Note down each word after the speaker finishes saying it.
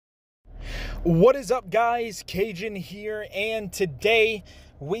What is up, guys? Cajun here, and today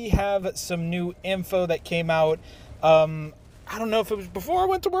we have some new info that came out. I don't know if it was before I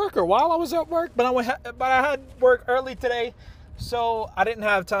went to work or while I was at work, but I had work early today, so I didn't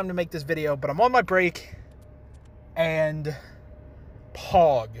have time to make this video. But I'm on my break, and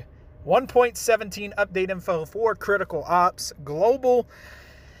POG 1.17 update info for Critical Ops Global,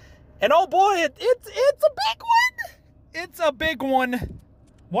 and oh boy, it's a big one. It's a big one.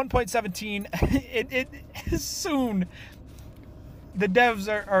 1.17, it is soon. The devs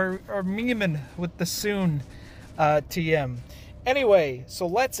are memeing with the soon TM. Anyway, so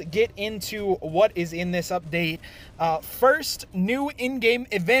let's get into what is in this update. First, new in-game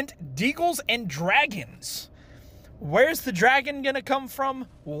event, Deagles and Dragons. Where's the dragon gonna come from?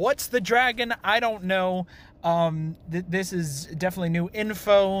 What's the dragon? I don't know. This is definitely new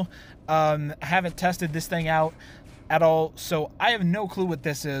info. Haven't tested this thing out at all, so I have no clue what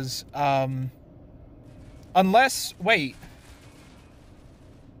this is. Unless, wait.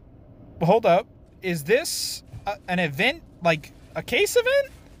 Hold up. Is this an event, like a case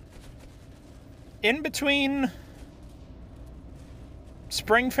event? In between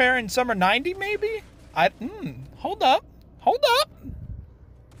Spring Fair and Summer 90, maybe? Hold up. Hold up.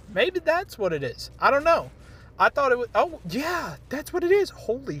 Maybe that's what it is. I don't know. I thought it was, oh, yeah, that's what it is.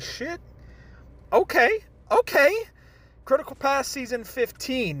 Holy shit. Okay. Critical Pass Season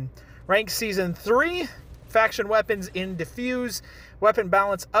 15, Rank Season 3, Faction Weapons in Diffuse, Weapon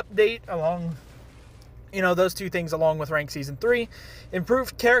Balance Update along, those two things along with Rank Season 3,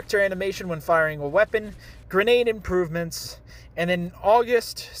 Improved Character Animation when firing a weapon, Grenade Improvements, and in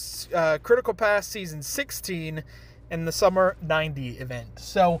August, Critical Pass Season 16 and the Summer 90 event.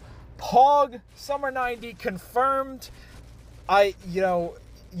 So, POG Summer 90 confirmed.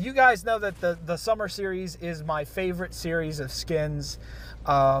 You guys know that the summer series is my favorite series of skins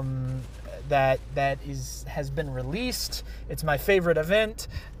that has been released. It's my favorite event,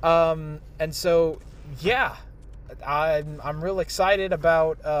 and so yeah, I'm real excited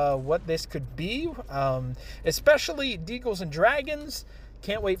about what this could be, especially Deagles and Dragons.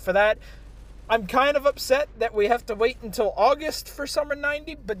 Can't wait for that. I'm kind of upset that we have to wait until August for Summer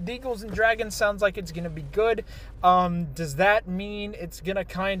 90, but Deagles and Dragons sounds like it's going to be good. Does that mean it's going to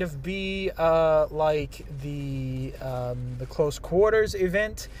kind of be like the Close Quarters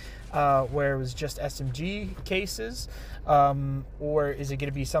event, where it was just SMG cases? Or is it going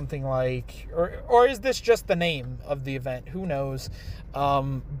to be something like, or is this just the name of the event? Who knows?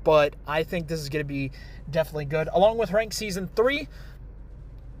 But I think this is going to be definitely good. Along with Rank Season 3,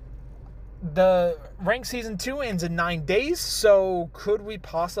 the Rank Season 2 ends in 9 days, so could we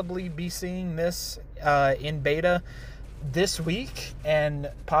possibly be seeing this in beta this week, and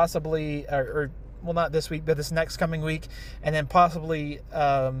possibly, or well, not this week, but this next coming week, and then possibly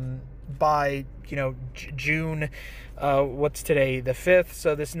by, June, what's today, the 5th,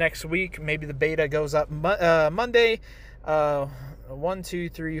 so this next week, maybe the beta goes up Monday, 1, 2,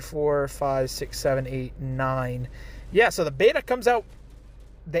 3, 4, 5, 6, 7, 8, 9. Yeah, so the beta comes out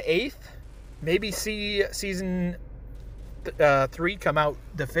the 8th. Maybe see Season 3 come out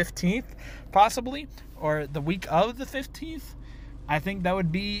the 15th, possibly, or the week of the 15th. I think that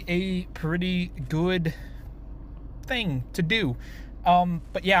would be a pretty good thing to do.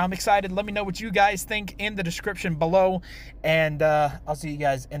 But yeah, I'm excited. Let me know what you guys think in the description below, and I'll see you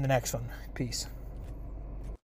guys in the next one. Peace.